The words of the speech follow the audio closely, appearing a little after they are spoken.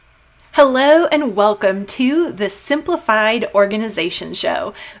Hello and welcome to the Simplified Organization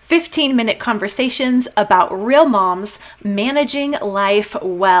Show. 15-minute conversations about real moms managing life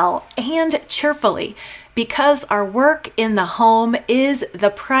well and cheerfully, because our work in the home is the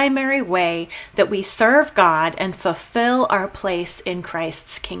primary way that we serve God and fulfill our place in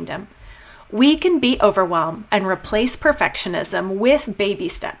Christ's kingdom. We can be overwhelmed and replace perfectionism with baby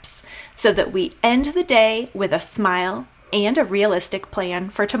steps so that we end the day with a smile and a realistic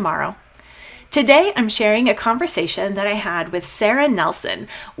plan for tomorrow. Today, I'm sharing a conversation that I had with Sarah Nelson,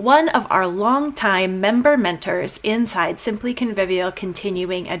 one of our longtime member mentors inside Simply Convivial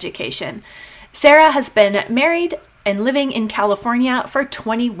Continuing Education. Sarah has been married and living in California for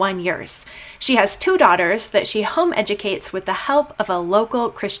 21 years. She has 2 daughters that she home educates with the help of a local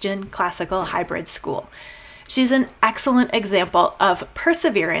Christian classical hybrid school. She's an excellent example of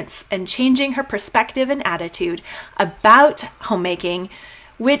perseverance and changing her perspective and attitude about homemaking,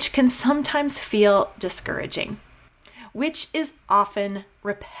 which can sometimes feel discouraging, which is often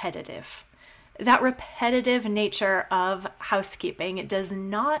repetitive. That repetitive nature of housekeeping does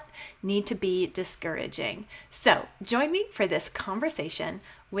not need to be discouraging. So join me for this conversation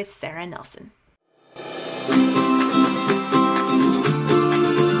with Sarah Nelson.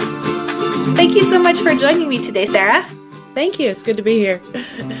 Thank you so much for joining me today, Sarah. Thank you. It's good to be here.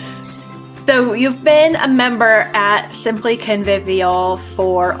 So you've been a member at Simply Convivial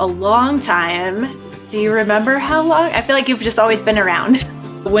for a long time. Do you remember how long? I feel like you've just always been around.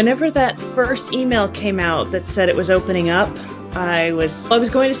 Whenever that first email came out that said it was opening up, I was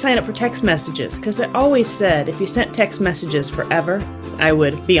going to sign up for text messages because it always said if you sent text messages forever, I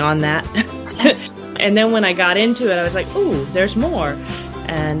would be on that. And then when I got into it, I was like, ooh, there's more.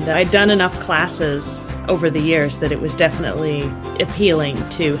 And I'd done enough classes over the years that it was definitely appealing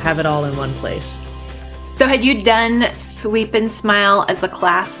to have it all in one place. So had you done Sweep and Smile as a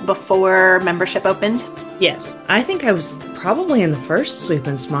class before membership opened? Yes. I think I was probably in the first Sweep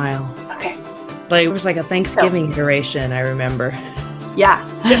and Smile. Okay. But it was like a Thanksgiving duration, I remember. Yeah.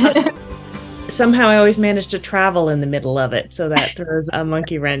 Somehow I always managed to travel in the middle of it, so that throws a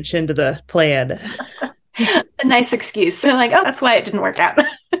monkey wrench into the plan. A nice excuse. So like, oh, that's why it didn't work out.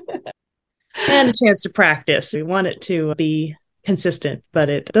 And a chance to practice. We want it to be consistent, but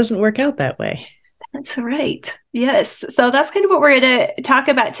it doesn't work out that way. That's right. Yes. So that's kind of what we're going to talk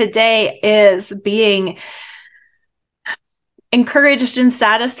about today, is being encouraged and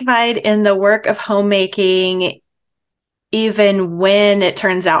satisfied in the work of homemaking, even when it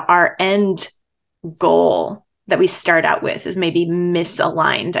turns out our end goal that we start out with is maybe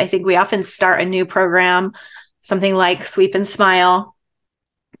misaligned. I think we often start a new program, something like Sweep and Smile,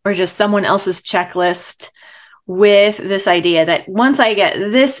 or just someone else's checklist, with this idea that once I get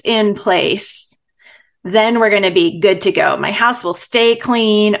this in place, then we're going to be good to go. My house will stay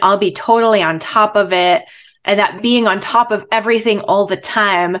clean. I'll be totally on top of it. And that being on top of everything all the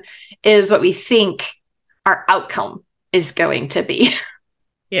time is what we think our outcome is going to be.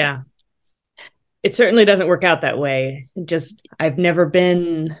 Yeah. It certainly doesn't work out that way. I've never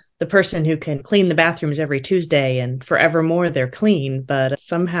been the person who can clean the bathrooms every Tuesday and forevermore they're clean, but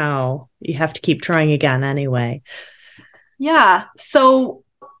somehow you have to keep trying again anyway. Yeah. So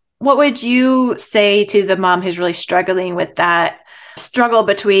what would you say to the mom who's really struggling with that struggle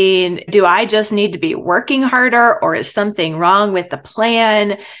between, do I just need to be working harder, or is something wrong with the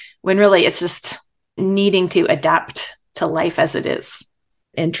plan, when really it's just needing to adapt to life as it is?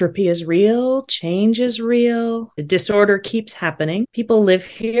 Entropy is real. Change is real. The disorder keeps happening. People live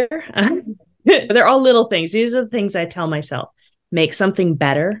here. They're all little things. These are the things I tell myself. Make something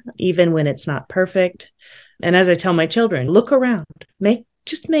better, even when it's not perfect. And as I tell my children, look around.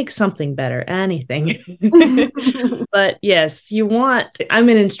 Just make something better, anything. But yes, I'm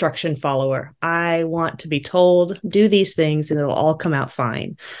an instruction follower. I want to be told, do these things and it'll all come out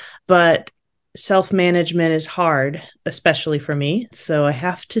fine. But self-management is hard, especially for me. So I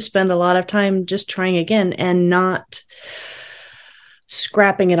have to spend a lot of time just trying again and not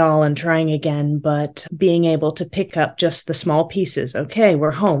scrapping it all and trying again, but being able to pick up just the small pieces. Okay,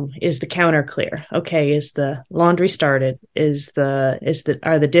 we're home. Is the counter clear? Okay, is the laundry started?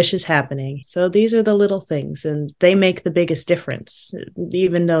 Are the dishes happening? So these are the little things, and they make the biggest difference,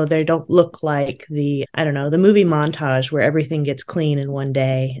 even though they don't look like the movie montage where everything gets clean in one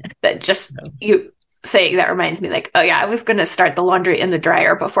day. You saying that reminds me, like, oh yeah, I was going to start the laundry in the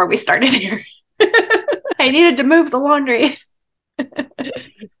dryer before we started here. I needed to move the laundry.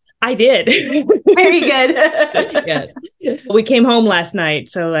 I did. Very good. Yes. We came home last night,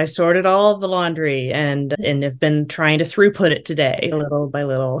 so I sorted all of the laundry and have been trying to throughput it today, little by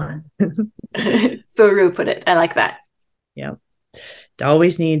little. So throughput it. I like that. Yeah. It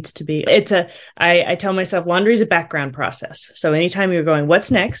always needs to be. I tell myself laundry is a background process. So anytime you're going, what's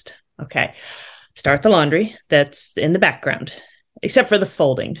next? Okay, start the laundry. That's in the background, except for the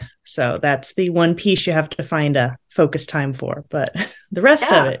folding. So that's the one piece you have to find a focus time for. But the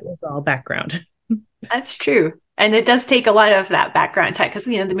rest of it is all background. That's true. And it does take a lot of that background time because,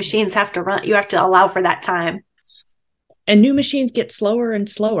 the machines have to run. You have to allow for that time. And new machines get slower and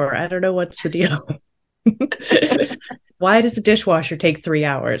slower. I don't know what's the deal. Why does the dishwasher take 3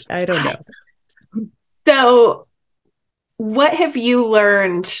 hours? I don't know. So what have you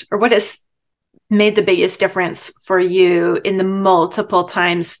learned, or what has made the biggest difference for you in the multiple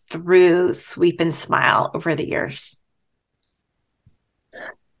times through Sweep and Smile over the years?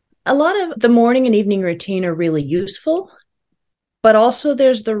 A lot of the morning and evening routine are really useful, but also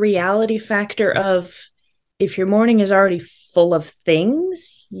there's the reality factor of if your morning is already full of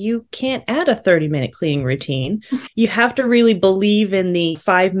things, you can't add a 30-minute cleaning routine. You have to really believe in the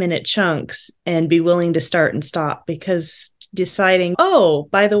 5-minute chunks and be willing to start and stop, because deciding, oh,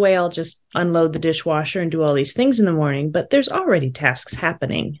 by the way, I'll just unload the dishwasher and do all these things in the morning, but there's already tasks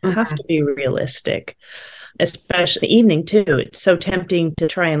happening. You have to be realistic, especially the evening too. It's so tempting to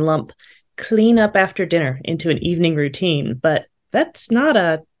try and lump clean up after dinner into an evening routine, but that's not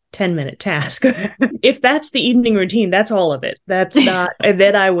a 10-minute task. If that's the evening routine, that's all of it. That's not, and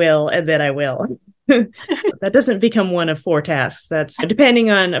then I will, and then I will. That doesn't become one of 4 tasks. That's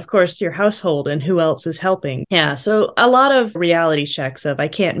depending on, of course, your household and who else is helping. Yeah. So a lot of reality checks of I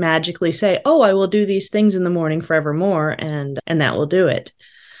can't magically say, oh, I will do these things in the morning forevermore, and that will do it.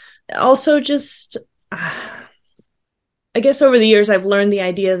 Also, just I guess over the years, I've learned the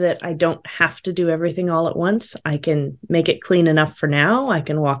idea that I don't have to do everything all at once. I can make it clean enough for now. I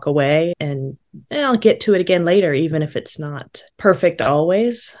can walk away and I'll get to it again later, even if it's not perfect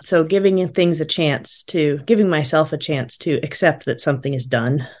always. So giving myself a chance to accept that something is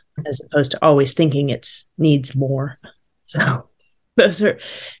done, as opposed to always thinking it needs more. So those are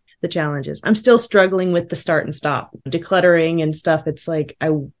the challenges. I'm still struggling with the start and stop, decluttering and stuff. It's like I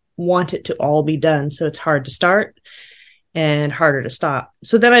want it to all be done. So it's hard to start and harder to stop.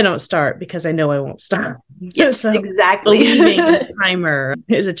 So then I don't start because I know I won't stop. Yes, so exactly. Believing in the timer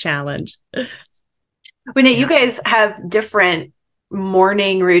is a challenge. You guys have different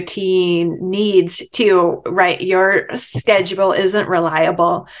morning routine needs too, right? Your schedule isn't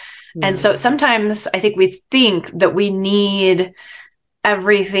reliable. Yeah. And so sometimes I think we think that we need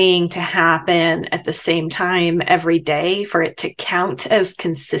everything to happen at the same time every day for it to count as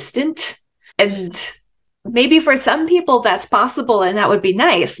consistent. And maybe for some people that's possible and that would be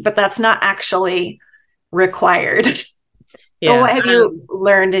nice, but that's not actually required. Yeah. What have you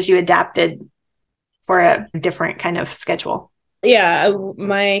learned as you adapted for a different kind of schedule? Yeah,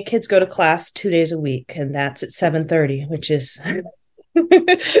 my kids go to class 2 days a week, and that's at 7:30, which is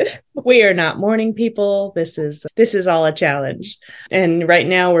we are not morning people. This is all a challenge. And right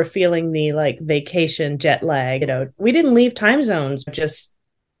now we're feeling the vacation jet lag. We didn't leave time zones, just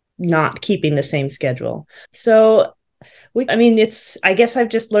not keeping the same schedule. So I guess I've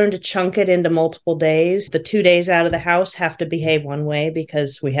just learned to chunk it into multiple days. The 2 days out of the house have to behave one way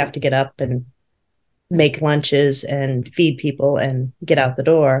because we have to get up and make lunches and feed people and get out the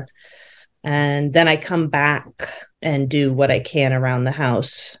door. And then I come back and do what I can around the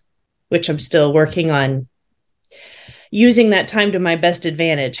house, which I'm still working on using that time to my best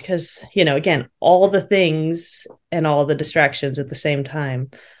advantage. Because, again, all the things and all the distractions at the same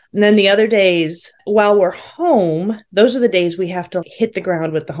time. And then the other days, while we're home, those are the days we have to hit the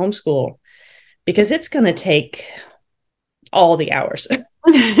ground with the homeschool, because it's going to take all the hours,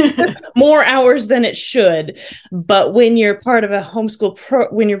 more hours than it should. But when you're part of a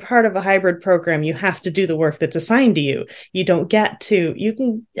when you're part of a hybrid program, you have to do the work that's assigned to you. You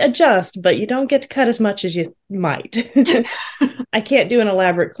can adjust, but you don't get to cut as much as you might. I can't do an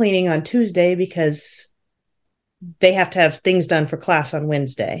elaborate cleaning on Tuesday because they have to have things done for class on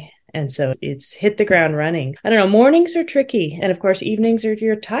Wednesday. And so it's hit the ground running. I don't know. Mornings are tricky. And of course, evenings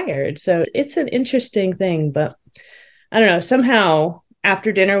you're tired. So it's an interesting thing, but I don't know. Somehow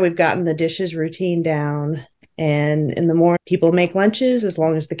after dinner, we've gotten the dishes routine down. And in the morning, people make lunches as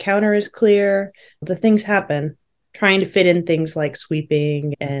long as the counter is clear. The things happen. Trying to fit in things like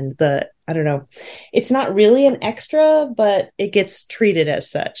sweeping and I don't know. It's not really an extra, but it gets treated as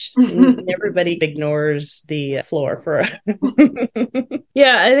such. Everybody ignores the floor for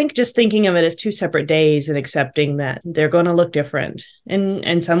Yeah, I think just thinking of it as 2 separate days and accepting that they're going to look different. And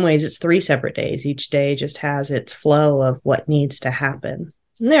in some ways, it's 3 separate days. Each day just has its flow of what needs to happen.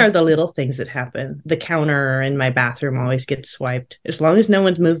 And there are the little things that happen. The counter in my bathroom always gets swiped. As long as no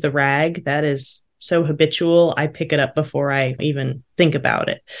one's moved the rag, that is so habitual. I pick it up before I even think about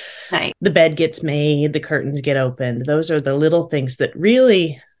it. Right. The bed gets made, the curtains get opened. Those are the little things that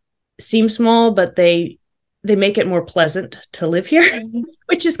really seem small, but they make it more pleasant to live here,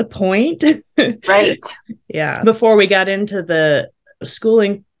 which is the point. Right. Yeah. Before we got into the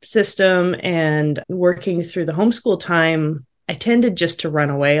schooling system and working through the homeschool time, I tended just to run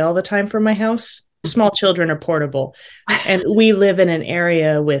away all the time from my house. Small children are portable. And we live in an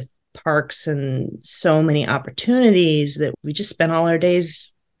area with parks and so many opportunities that we just spent all our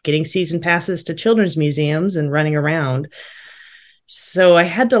days getting season passes to children's museums and running around. So I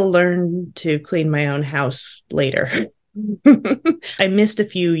had to learn to clean my own house later. I missed a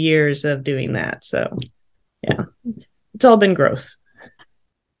few years of doing that. So yeah, it's all been growth.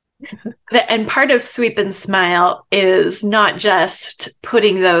 And part of Sweep and Smile is not just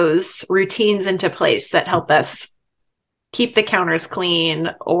putting those routines into place that help us keep the counters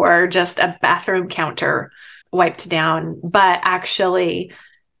clean or just a bathroom counter wiped down, but actually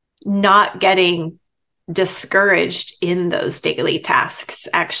not getting discouraged in those daily tasks,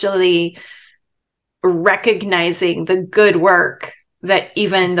 actually recognizing the good work that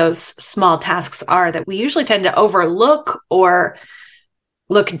even those small tasks are that we usually tend to overlook or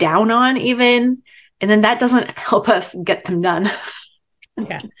look down on even. And then that doesn't help us get them done.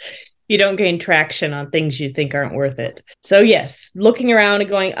 Yeah. You don't gain traction on things you think aren't worth it. So yes, looking around and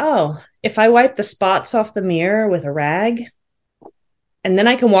going, oh, if I wipe the spots off the mirror with a rag, and then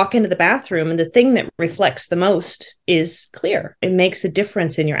I can walk into the bathroom and the thing that reflects the most is clear. It makes a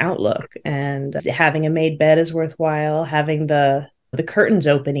difference in your outlook. And having a made bed is worthwhile. Having the curtains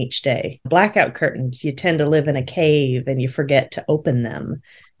open each day. Blackout curtains, you tend to live in a cave and you forget to open them.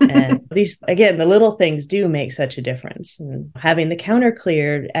 And these, again, the little things do make such a difference. And having the counter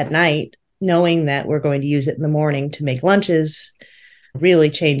cleared at night, knowing that we're going to use it in the morning to make lunches, really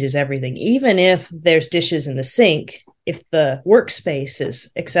changes everything. Even if there's dishes in the sink, if the workspace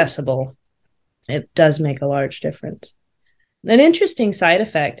is accessible, it does make a large difference. An interesting side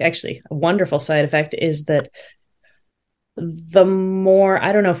effect, actually, a wonderful side effect, is that the more,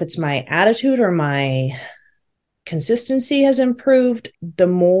 I don't know if it's my attitude or my consistency has improved, the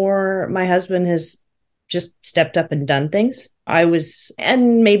more my husband has just stepped up and done things.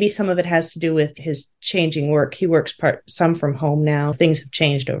 And maybe some of it has to do with his changing work. He works some from home now. Things have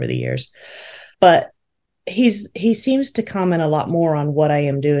changed over the years, but he seems to comment a lot more on what I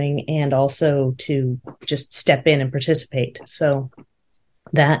am doing and also to just step in and participate. So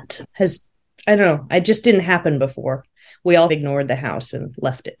that has, I don't know, it just didn't happen before. We all ignored the house and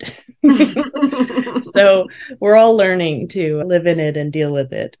left it. So we're all learning to live in it and deal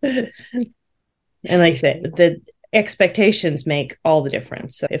with it. And like I say, the expectations make all the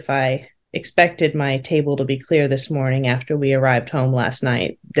difference. So if I expected my table to be clear this morning after we arrived home last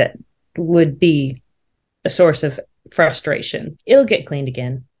night, that would be a source of frustration. It'll get cleaned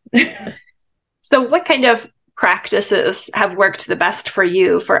again. So what kind of practices have worked the best for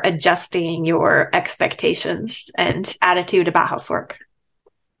you for adjusting your expectations and attitude about housework?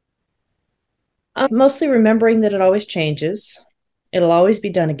 Mostly remembering that it always changes. It'll always be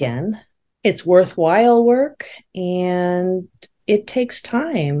done again. It's worthwhile work and it takes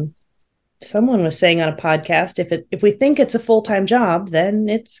time. Someone was saying on a podcast, if we think it's a full-time job, then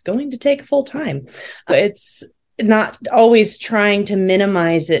it's going to take full time. It's not always trying to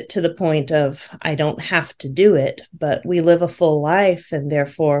minimize it to the point of I don't have to do it, but we live a full life and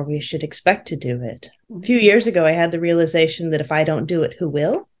therefore we should expect to do it. A few years ago, I had the realization that if I don't do it, who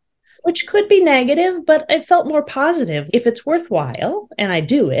will? Which could be negative, but I felt more positive. If it's worthwhile and I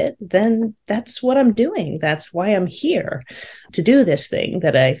do it, then that's what I'm doing. That's why I'm here, to do this thing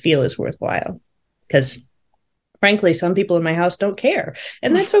that I feel is worthwhile. Because frankly, some people in my house don't care,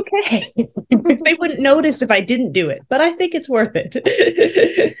 and that's okay. They wouldn't notice if I didn't do it, but I think it's worth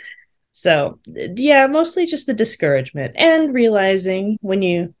it. So yeah, mostly just the discouragement and realizing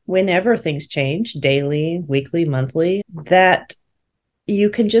whenever things change, daily, weekly, monthly, that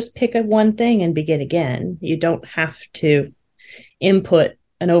you can just pick up one thing and begin again. You don't have to input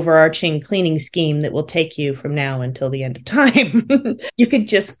an overarching cleaning scheme that will take you from now until the end of time. You could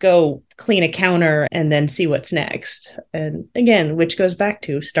just go clean a counter and then see what's next. And again, which goes back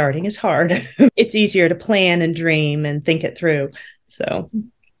to starting is hard. It's easier to plan and dream and think it through. So,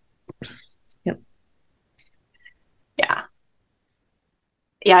 yep. Yeah.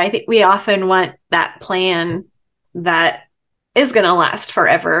 Yeah, I think we often want that plan that is going to last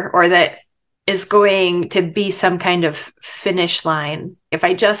forever or that is going to be some kind of finish line. If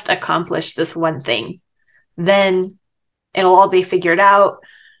I just accomplish this one thing, then it'll all be figured out.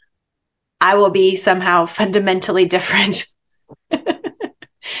 I will be somehow fundamentally different.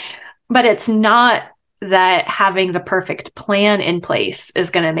 But it's not that having the perfect plan in place is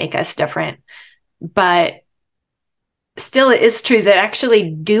going to make us different. But still, it is true that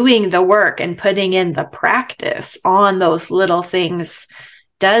actually doing the work and putting in the practice on those little things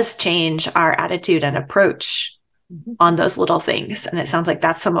does change our attitude and approach on those little things. And it sounds like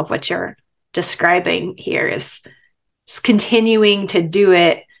that's some of what you're describing here is continuing to do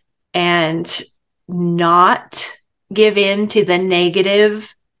it and not give in to the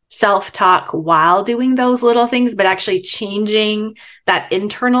negative self-talk while doing those little things, but actually changing that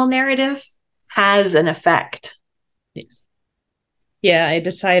internal narrative has an effect. Yes. Yeah, I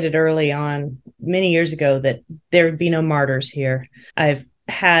decided early on, many years ago, that there would be no martyrs here. I've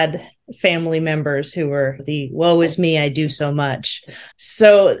had family members who were the woe is me, I do so much.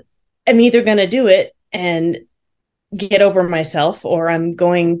 So I'm either going to do it and get over myself, or I'm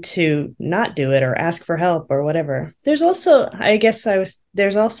going to not do it or ask for help or whatever. There's also,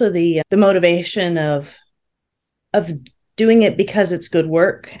 there's also the motivation of doing it because it's good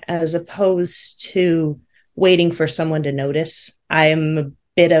work, as opposed to waiting for someone to notice. I'm a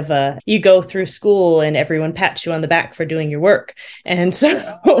bit of you go through school and everyone pats you on the back for doing your work. And so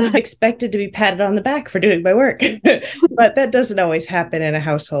I'm expected to be patted on the back for doing my work. But that doesn't always happen in a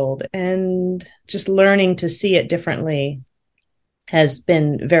household. And just learning to see it differently has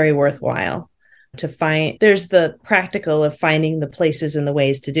been very worthwhile. There's the practical of finding the places and the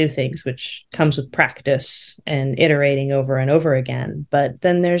ways to do things, which comes with practice and iterating over and over again. But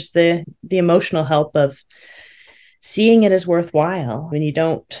then there's the emotional help of seeing it as worthwhile. When you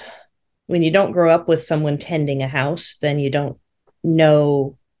don't grow up with someone tending a house, then you don't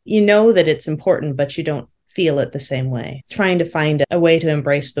know, that it's important, but you don't feel it the same way. Trying to find a way to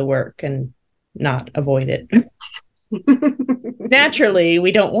embrace the work and not avoid it. Naturally,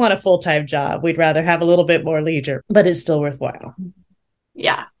 we don't want a full-time job. We'd rather have a little bit more leisure, but it's still worthwhile.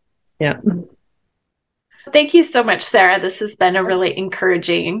 Yeah. Yeah. Thank you so much, Sarah. This has been a really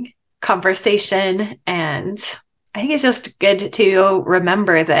encouraging conversation. And I think it's just good to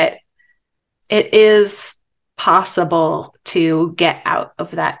remember that it is possible to get out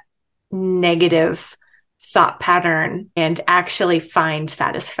of that negative thought pattern and actually find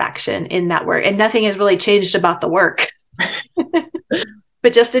satisfaction in that work. And nothing has really changed about the work,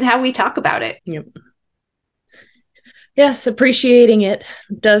 but just in how we talk about it. Yep. Yes, appreciating it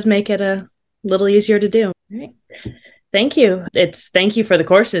does make it a little easier to do. All right. Thank you. Thank you for the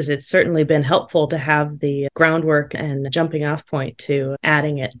courses. It's certainly been helpful to have the groundwork and jumping off point to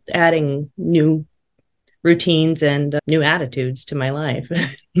adding new routines and new attitudes to my life.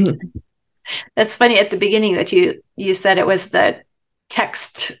 That's funny at the beginning that you said it was the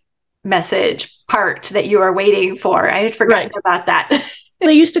text message part that you were waiting for. I had forgotten about that.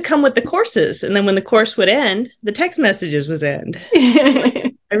 They used to come with the courses, and then when the course would end, the text messages would end.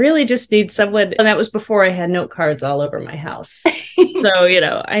 I really just need someone, and that was before I had note cards all over my house. So,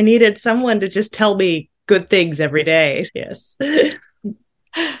 I needed someone to just tell me good things every day. Yes.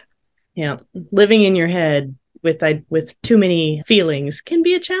 Yeah. Living in your head with too many feelings can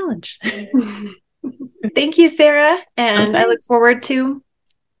be a challenge. Thank you, Sarah. And I look forward to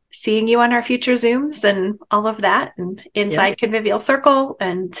seeing you on our future Zooms and all of that and inside Convivial Circle.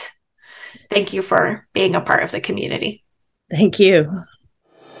 And thank you for being a part of the community. Thank you.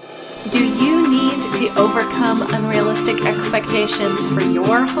 Do you need to overcome unrealistic expectations for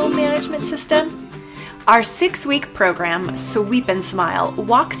your home management system? Our 6-week program, Sweep and Smile,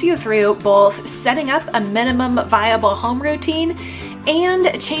 walks you through both setting up a minimum viable home routine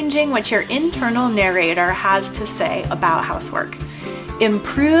and changing what your internal narrator has to say about housework.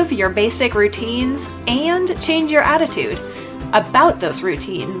 Improve your basic routines and change your attitude about those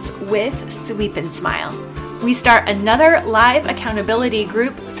routines with Sweep and Smile. We start another live accountability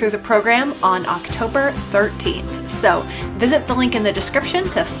group through the program on October 13th. So visit the link in the description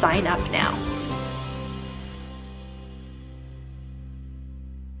to sign up now.